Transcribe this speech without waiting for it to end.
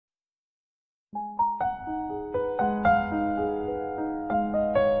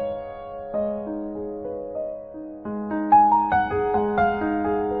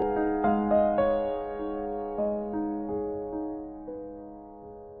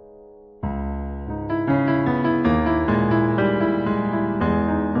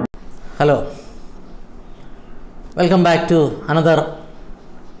Hello, welcome back to another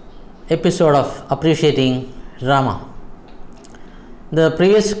episode of Appreciating Drama. The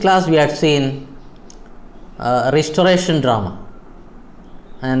previous class we had seen restoration drama,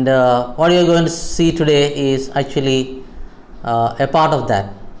 and what you are going to see today is actually a part of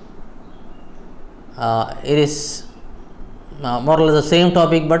that. It is more or less the same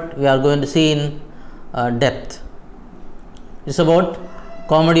topic, but we are going to see in depth. It's about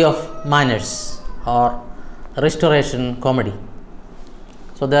comedy of manners or restoration comedy.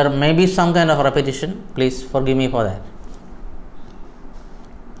 So there may be some kind of repetition, please forgive me for that.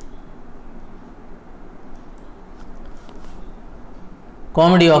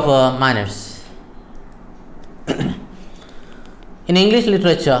 Comedy of manners. In English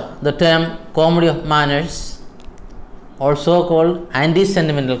literature, the term comedy of manners, also called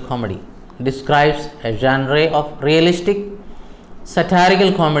anti-sentimental comedy, describes a genre of realistic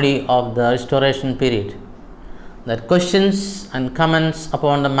satirical comedy of the Restoration period that questions and comments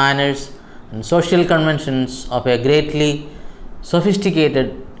upon the manners and social conventions of a greatly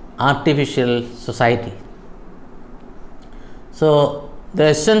sophisticated artificial society. So, the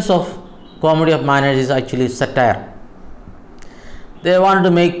essence of comedy of manners is actually satire. They want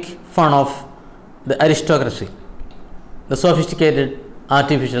to make fun of the aristocracy, the sophisticated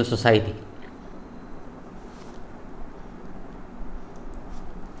artificial society.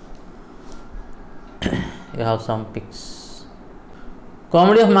 You have some pics.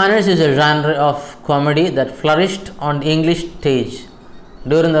 Comedy of manners is a genre of comedy that flourished on the English stage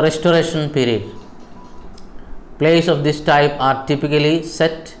during the Restoration period. Plays of this type are typically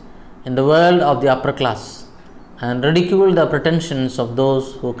set in the world of the upper class and ridicule the pretensions of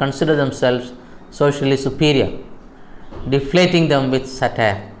those who consider themselves socially superior, deflating them with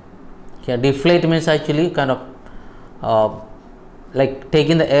satire. Here, deflate means actually kind of like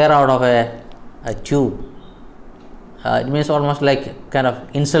taking the air out of a tube. It means almost like kind of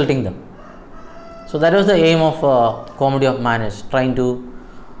insulting them. So that was the aim of comedy of manners, trying to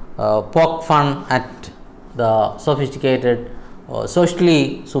poke fun at the sophisticated or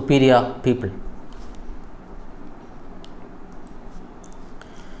socially superior people.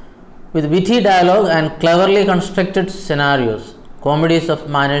 With witty dialogue and cleverly constructed scenarios, comedies of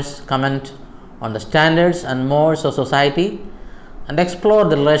manners comment on the standards and mores of society and explore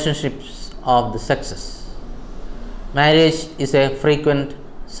the relationships of the sexes. Marriage is a frequent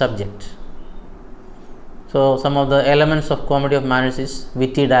subject. So, some of the elements of comedy of manners is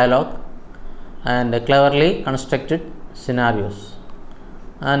witty dialogue and cleverly constructed scenarios,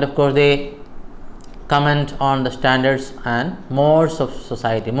 and of course they comment on the standards and mores of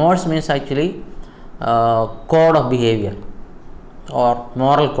society. Mores means actually code of behavior or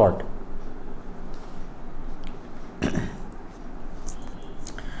moral code.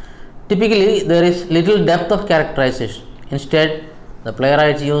 Typically, there is little depth of characterization. Instead, the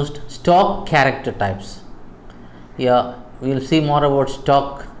playwrights used stock character types. Here, we will see more about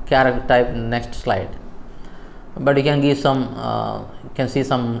stock character type in the next slide. But you can give some, you can see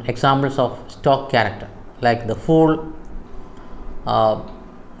some examples of stock character, like the fool,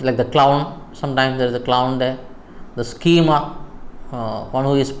 like the clown. Sometimes there is a clown there. The schemer, one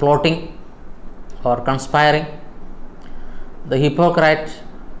who is plotting or conspiring. The hypocrite,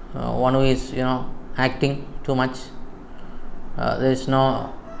 one who is acting too much. There is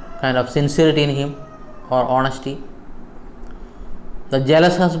no kind of sincerity in him or honesty. The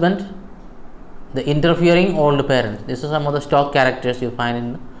jealous husband, the interfering old parents. These are some of the stock characters you find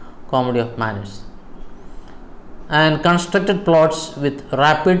in comedy of manners. And constructed plots with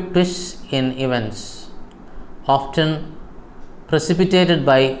rapid twists in events, often precipitated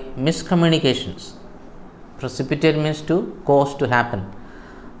by miscommunications. Precipitate means to cause to happen.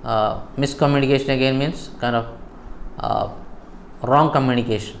 Miscommunication again means kind of wrong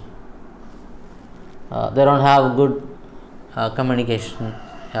communication. They don't have good communication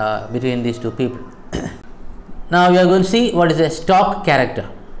between these two people. Now we are going to see what is a stock character.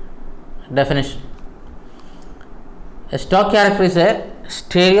 Definition. A stock character is a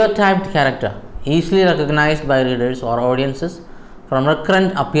stereotyped character easily recognized by readers or audiences from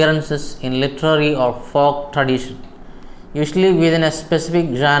recurrent appearances in literary or folk tradition, usually within a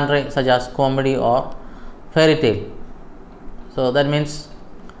specific genre such as comedy or fairy tale. So that means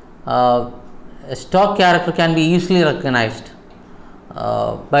a stock character can be easily recognized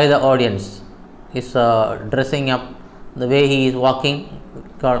by the audience. His dressing up, the way he is walking,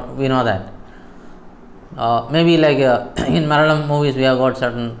 we know that. Maybe like in Malayalam movies we have got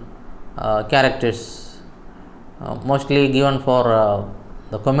certain characters mostly given for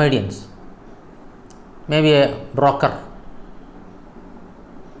the comedians. Maybe a broker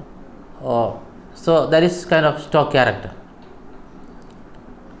So that is kind of stock character,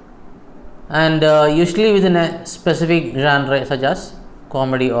 and usually within a specific genre such as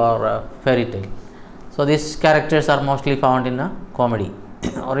comedy or fairy tale. So these characters are mostly found in a comedy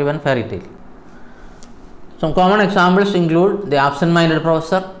or even fairy tale. Some common examples include the absent-minded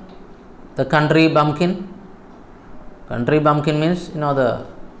professor, the country bumpkin. Country bumpkin means the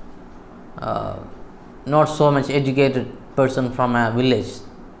not so much educated person from a village.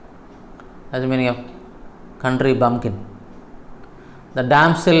 That's the meaning of country bumpkin. The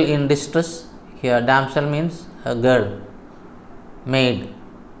damsel in distress. Here damsel means a girl, maid.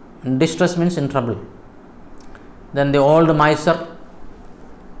 In distress means in trouble. Then the old miser,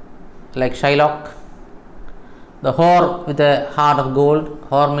 like Shylock. The whore with a heart of gold.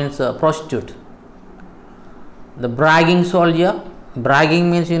 Whore means a prostitute. The bragging soldier. Bragging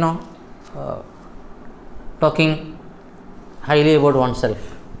means talking highly about oneself.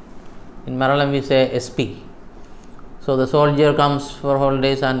 In Malayalam we say SP. So the soldier comes for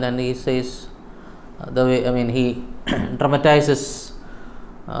holidays and then he says he dramatizes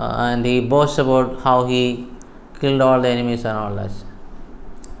and he boasts about how he killed all the enemies and all that.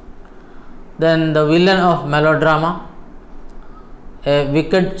 Then the villain of melodrama, a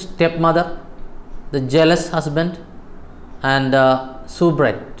wicked stepmother, the jealous husband, and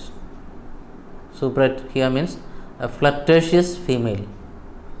soubrette. Soubrette here means a flirtatious female.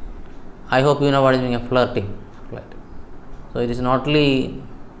 I hope you know what is meaning of flirting. So it is not only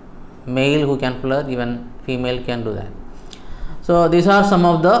male who can flirt, even female can do that. So these are some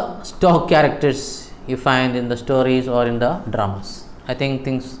of the stock characters you find in the stories or in the dramas. I think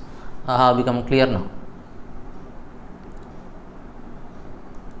things have become clear now.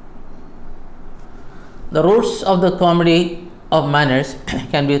 The roots of the comedy of manners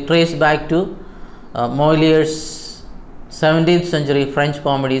can be traced back to Molière's 17th century French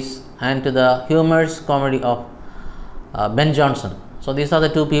comedies and to the humorous comedy of Ben Jonson. So these are the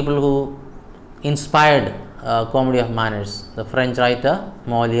two people who inspired comedy of manners, the French writer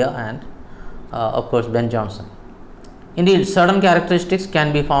Molière and of course Ben Jonson. Indeed, certain characteristics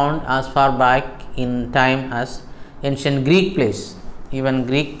can be found as far back in time as ancient Greek plays. Even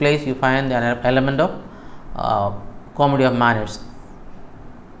Greek plays you find an element of comedy of manners.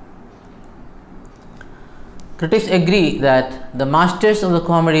 Critics agree that the masters of the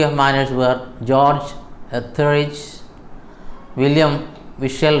comedy of manners were George Etheridge, William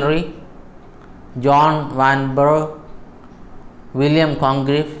Wycherley, John Vanbrugh, William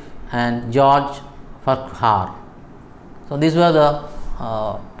Congreve, and George Farquhar. So these were the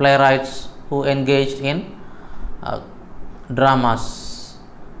playwrights who engaged in dramas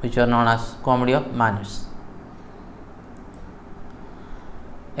which are known as comedy of manners.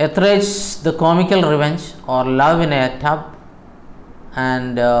 Etheridge's The Comical Revenge or Love in a Tub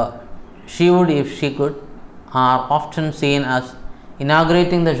and She Would If She Could are often seen as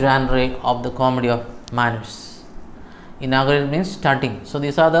inaugurating the genre of the comedy of manners. Inaugurate means starting. So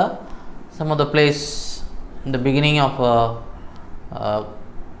these are some of the plays in the beginning of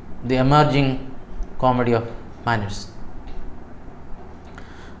the emerging comedy of manners.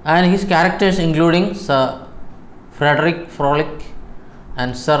 And his characters including Sir Frederick Frolic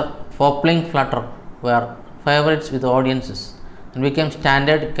and Sir Fopling Flutter were favorites with audiences and became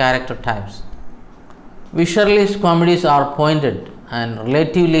standard character types. Wycherley's comedies are pointed and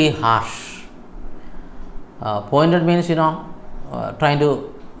relatively harsh. Pointed means trying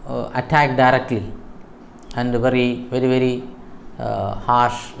to attack directly, and very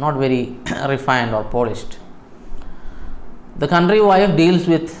harsh, not very refined or polished. The Country Wife deals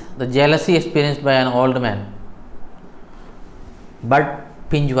with the jealousy experienced by an old man, Bud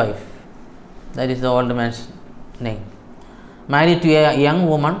Pinchwife, that is the old man's name, married to a young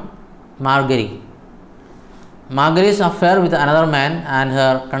woman, Marguerite. Marguerite's affair with another man and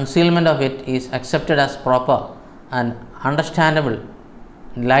her concealment of it is accepted as proper and understandable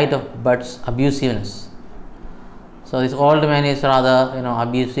in light of Bud's abusiveness. So this old man is rather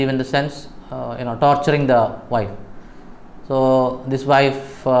abusive in the sense torturing the wife. So this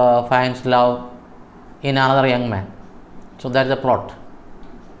wife finds love in another young man. So that is the plot.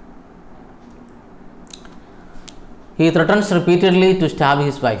 He threatens repeatedly to stab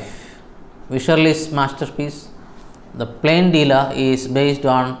his wife. Wycherley's masterpiece, The Plain Dealer, is based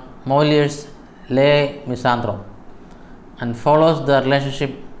on Molière's Les Misanthropes and follows the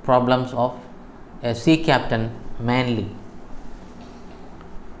relationship problems of a sea captain, Manly.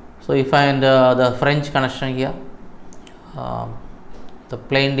 So you find the French connection here. The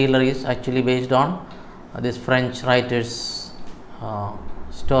Plain Dealer is actually based on this French writer's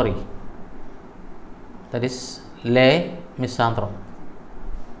story, that is Les Misanthropes.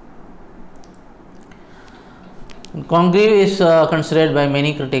 Congreve is considered by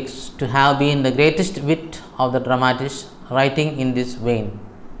many critics to have been the greatest wit of the dramatists writing in this vein.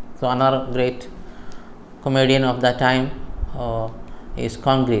 So, another great comedian of that time is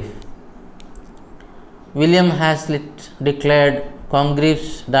Congreve. William Hazlitt declared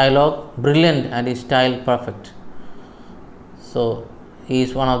Congreve's dialogue brilliant and his style perfect. So, he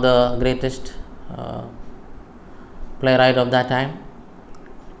is one of the greatest playwright of that time,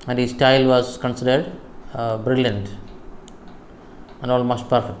 and his style was considered brilliant and almost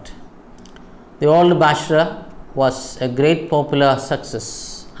perfect. The Old Bachelor was a great popular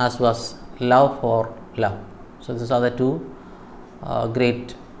success, as was Love for Love. So, these are the two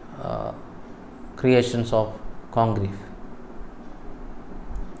great creations of Congreve.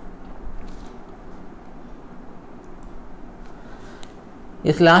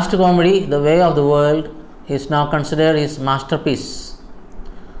 His last comedy, The Way of the World, is now considered his masterpiece,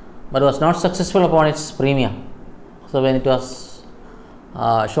 but was not successful upon its premiere. So, when it was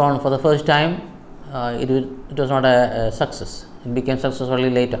shown for the first time, it was not a success. It became successful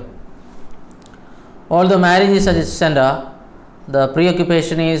only later. Although marriage is at its center, the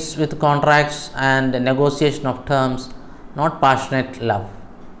preoccupation is with contracts and negotiation of terms, not passionate love.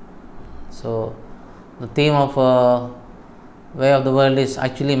 So, the theme of Way of the World is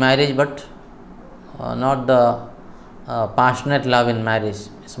actually marriage, but not the passionate love in marriage.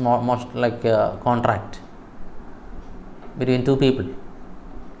 It's most like a contract between two people.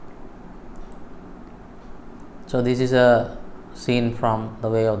 So, this is a scene from The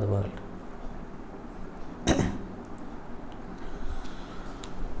Way of the World.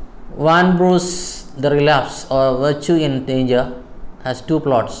 Vanbrugh's The Relapse or Virtue in Danger has two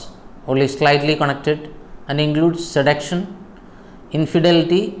plots, only slightly connected, and includes seduction,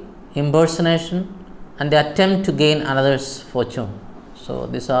 infidelity, impersonation, and the attempt to gain another's fortune. So,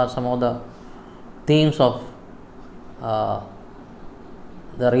 these are some of the themes of The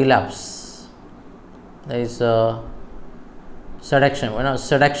Relapse. There is seduction.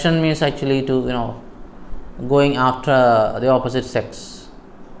 Seduction means actually to going after the opposite sex.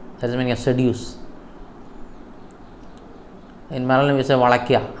 That is meaning seduce. In Malayalam we say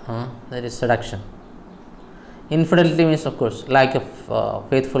valakya. That is seduction. Infidelity means, of course, lack of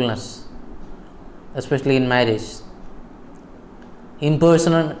faithfulness, especially in marriage.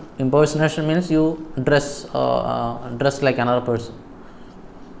 Impersonation means you dress like another person,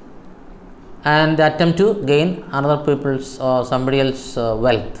 and the attempt to gain another people's or somebody else's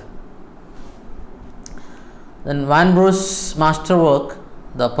wealth. Then Vanbrugh's masterwork,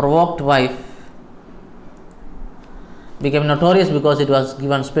 The Provoked Wife, became notorious because it was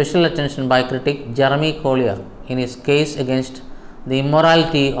given special attention by critic Jeremy Collier in his case against the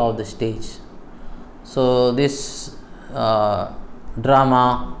immorality of the stage. So, this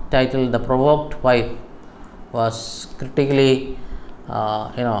drama titled The Provoked Wife was critically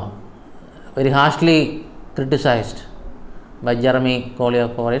very harshly criticized by Jeremy Collier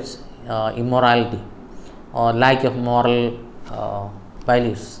for its immorality or lack of moral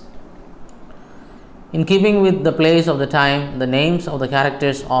values. In keeping with the plays of the time, the names of the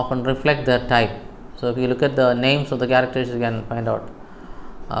characters often reflect their type. So, if you look at the names of the characters, you can find out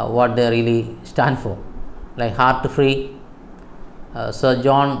what they really stand for, like Heartfree, Sir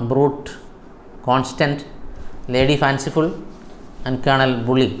John Brute, Constant, Lady Fanciful, and Colonel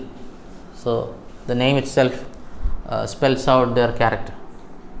Bully. So, the name itself spells out their character.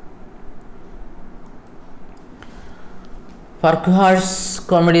 Farquhar's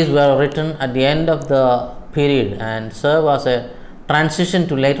comedies were written at the end of the period and serve as a transition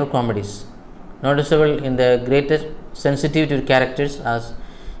to later comedies, noticeable in their greater sensitivity to characters as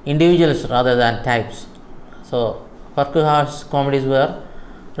individuals rather than types. So, Farquhar's comedies were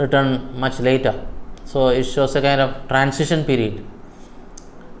written much later. So, it shows a kind of transition period,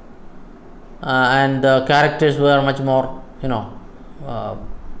 and the characters were much more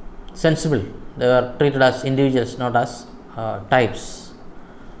sensible. They were treated as individuals, not as types.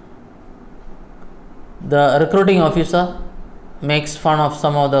 The recruiting officer makes fun of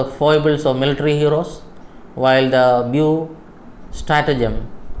some of the foibles of military heroes, while the Bew stratagem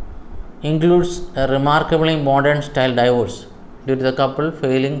includes a remarkably modern style divorce due to the couple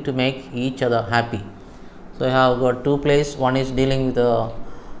failing to make each other happy. So, I have got two plays. One is dealing with the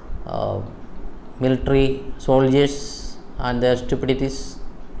military soldiers and their stupidities,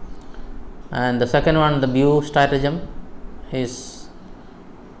 and the second one, the Bew stratagem, is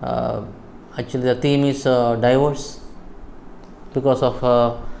actually the theme is divorce because of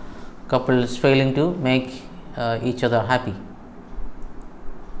couples failing to make each other happy.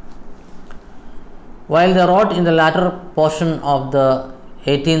 While they wrote in the latter portion of the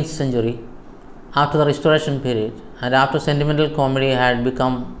 18th century, after the Restoration period, and after sentimental comedy had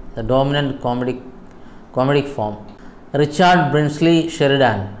become the dominant comedic form, Richard Brinsley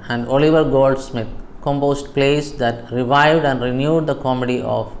Sheridan and Oliver Goldsmith composed plays that revived and renewed the comedy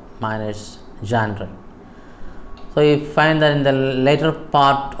of manners genre. So you find that in the later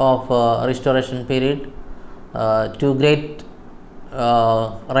part of Restoration period, two great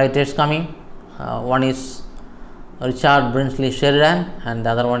writers coming. One is Richard Brinsley Sheridan and the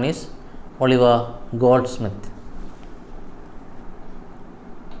other one is Oliver Goldsmith.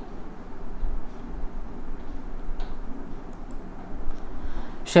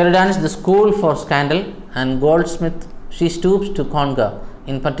 Sheridan's The School for Scandal and Goldsmith She Stoops to Conquer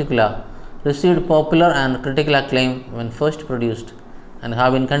in particular received popular and critical acclaim when first produced and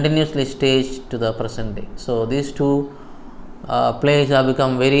have been continuously staged to the present day. So these two plays have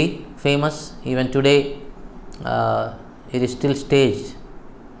become very famous. Even today it is still staged,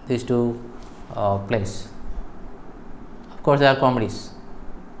 these two plays. Of course they are comedies,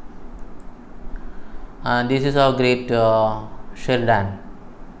 and this is our great Sheridan,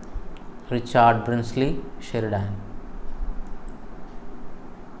 Richard Brinsley Sheridan,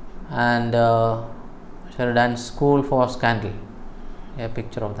 and Sheridan's School for Scandal, a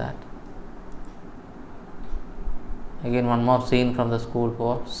picture of that. Again one more scene from the School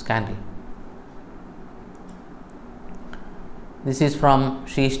for Scandal. This is from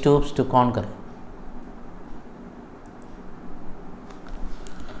She Stoops to Conquer.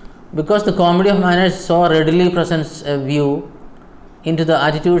 Because the comedy of manners so readily presents a view into the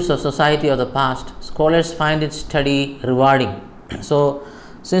attitudes of society of the past, scholars find its study rewarding. So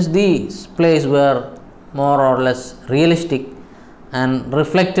since these plays were more or less realistic and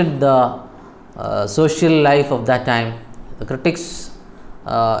reflected the social life of that time, the critics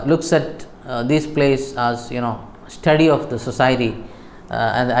looks at these plays as study of the society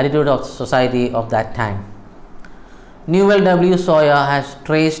and the attitude of society of that time. Newell W. Sawyer has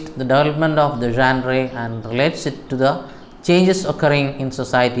traced the development of the genre and relates it to the changes occurring in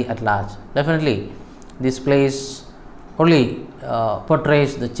society at large. Definitely this plays only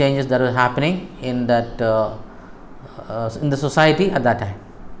portrays the changes that are happening in that in the society at that time.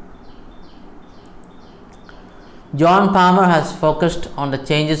 John Palmer has focused on the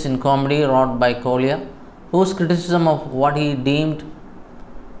changes in comedy wrought by Collier, whose criticism of what he deemed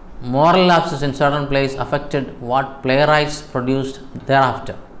moral lapses in certain plays affected what playwrights produced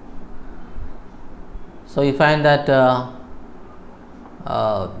thereafter. So you find that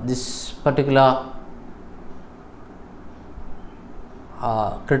this particular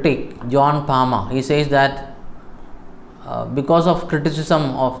critic, John Palmer, he says that because of criticism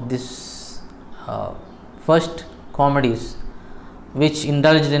of this first comedies, which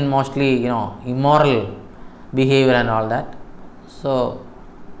indulged in mostly immoral behavior and all that, so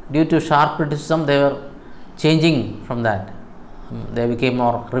due to sharp criticism they were changing from that, they became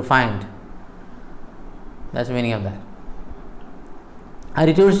more refined. That's the meaning of that.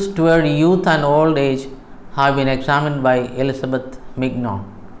 Attitudes toward youth and old age have been examined by Elizabeth Mignon,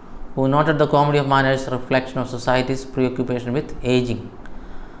 who noted the comedy of manners reflection of society's preoccupation with aging.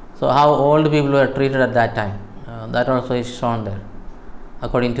 So how old people were treated at that time, that also is shown there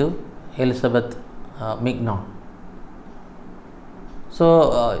according to Elizabeth Mignon.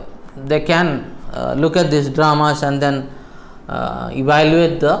 So they can look at these dramas and then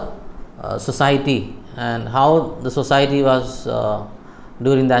evaluate the society and how the society was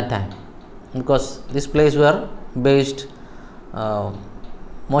during that time, because these plays were based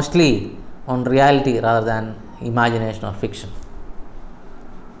mostly on reality rather than imagination or fiction.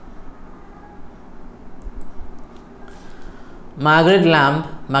 Margaret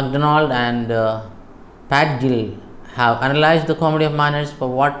Lamb, MacDonald and Pat Gill have analyzed the comedy of manners for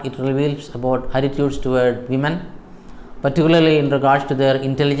what it reveals about attitudes toward women, particularly in regards to their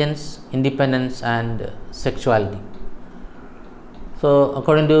intelligence, independence and sexuality. So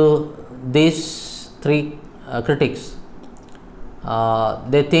according to these three critics,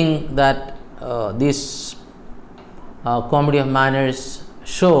 they think that this comedy of manners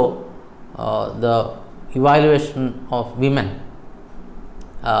show the evaluation of women,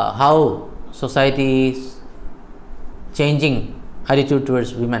 how society is changing attitude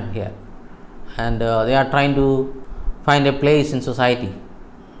towards women here, and they are trying to find a place in society,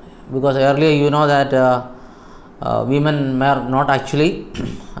 because earlier that women were not actually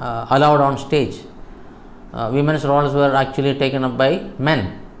allowed on stage. Women's roles were actually taken up by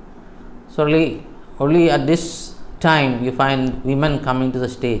men. So only at this time you find women coming to the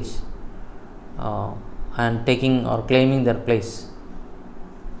stage and taking or claiming their place.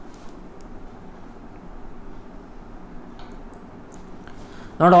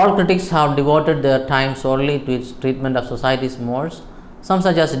 Not all critics have devoted their time solely to its treatment of society's mores. Some,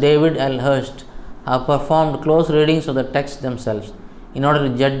 such as David L. Hurst, have performed close readings of the text themselves in order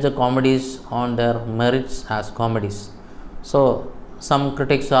to judge the comedies on their merits as comedies. So, some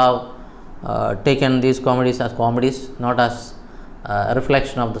critics have taken these comedies as comedies, not as a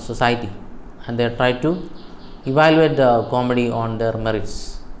reflection of the society, and they try to evaluate the comedy on their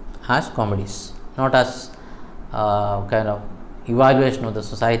merits as comedies, not as kind of evaluation of the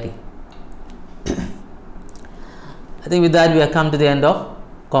society. I think with that we have come to the end of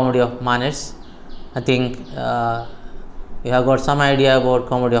Comedy of Manners. I think we have got some idea about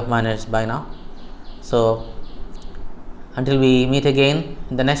Comedy of Manners by now. So, until we meet again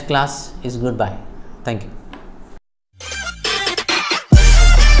in the next class is goodbye. Thank you.